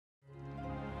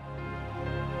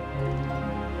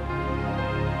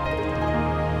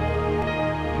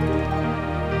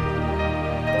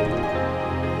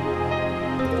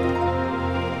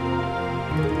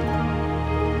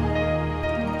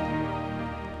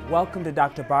Welcome to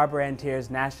Dr. Barbara Ann Teer's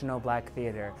National Black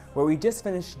Theater, where we just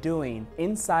finished doing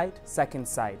Insight, Second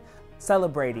Sight,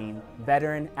 celebrating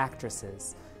veteran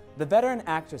actresses. The veteran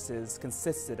actresses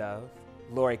consisted of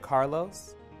Laurie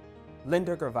Carlos,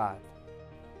 Lynda Gravatt,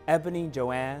 Ebony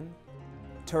Joanne,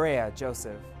 Terria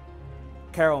Joseph,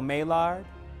 Carol Maillard,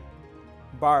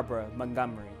 Barbara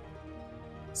Montgomery,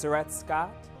 Seret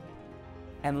Scott,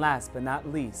 and last but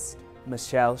not least,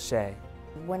 Michele Shay.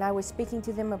 When I was speaking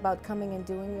to them about coming and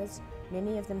doing this,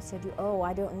 many of them said, oh,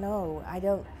 I don't know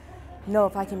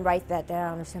if I can write that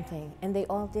down or something. And they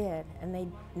all did. And they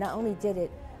not only did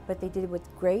it, but they did it with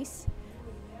grace,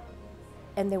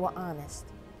 and they were honest.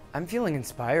 I'm feeling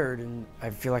inspired, and I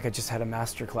feel like I just had a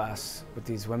master class with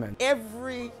these women.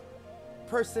 Every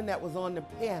person that was on the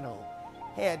panel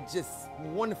had just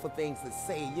wonderful things to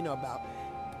say, you know,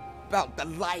 about the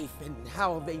life and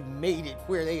how they made it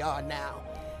where they are now.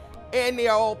 And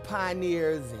they're all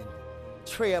pioneers and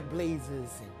trailblazers,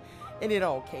 and it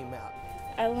all came out.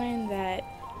 I learned that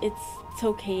it's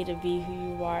okay to be who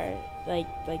you are. Like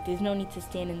there's no need to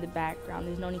stand in the background.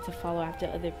 There's no need to follow after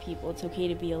other people. It's okay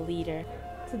to be a leader.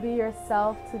 To be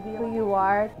yourself, to be who you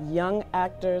are. Young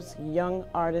actors, young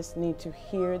artists need to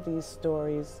hear these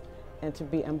stories and to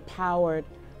be empowered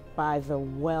by the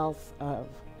wealth of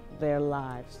their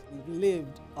lives. We've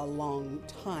lived a long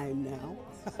time now,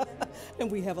 and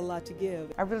we have a lot to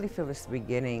give. I really feel it's the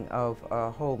beginning of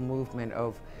a whole movement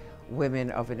of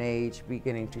women of an age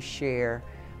beginning to share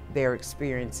their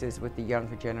experiences with the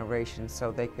younger generation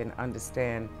so they can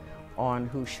understand on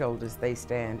whose shoulders they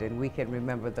stand, and we can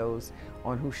remember those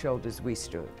on whose shoulders we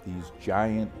stood. These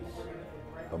giants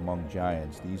among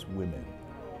giants, these women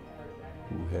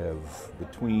who have,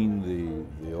 between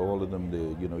all of them,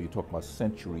 you know, you talk about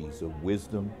centuries of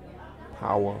wisdom,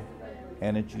 power,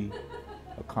 energy,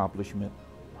 accomplishment,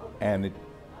 and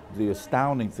the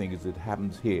astounding thing is it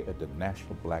happens here at the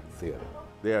National Black Theater.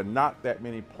 There are not that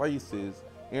many places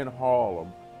in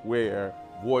Harlem where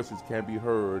voices can be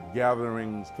heard,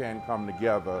 gatherings can come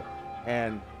together,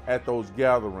 and at those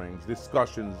gatherings,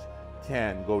 discussions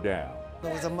can go down.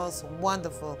 It was a most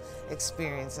wonderful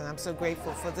experience, and I'm so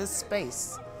grateful for this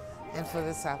space and for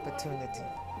this opportunity.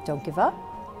 Don't give up.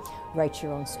 Write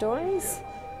your own stories.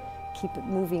 Keep it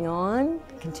moving on.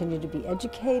 Continue to be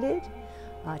educated.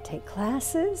 Take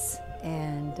classes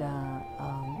and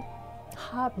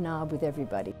hobnob with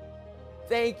everybody.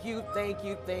 Thank you,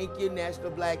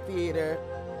 National Black Theater.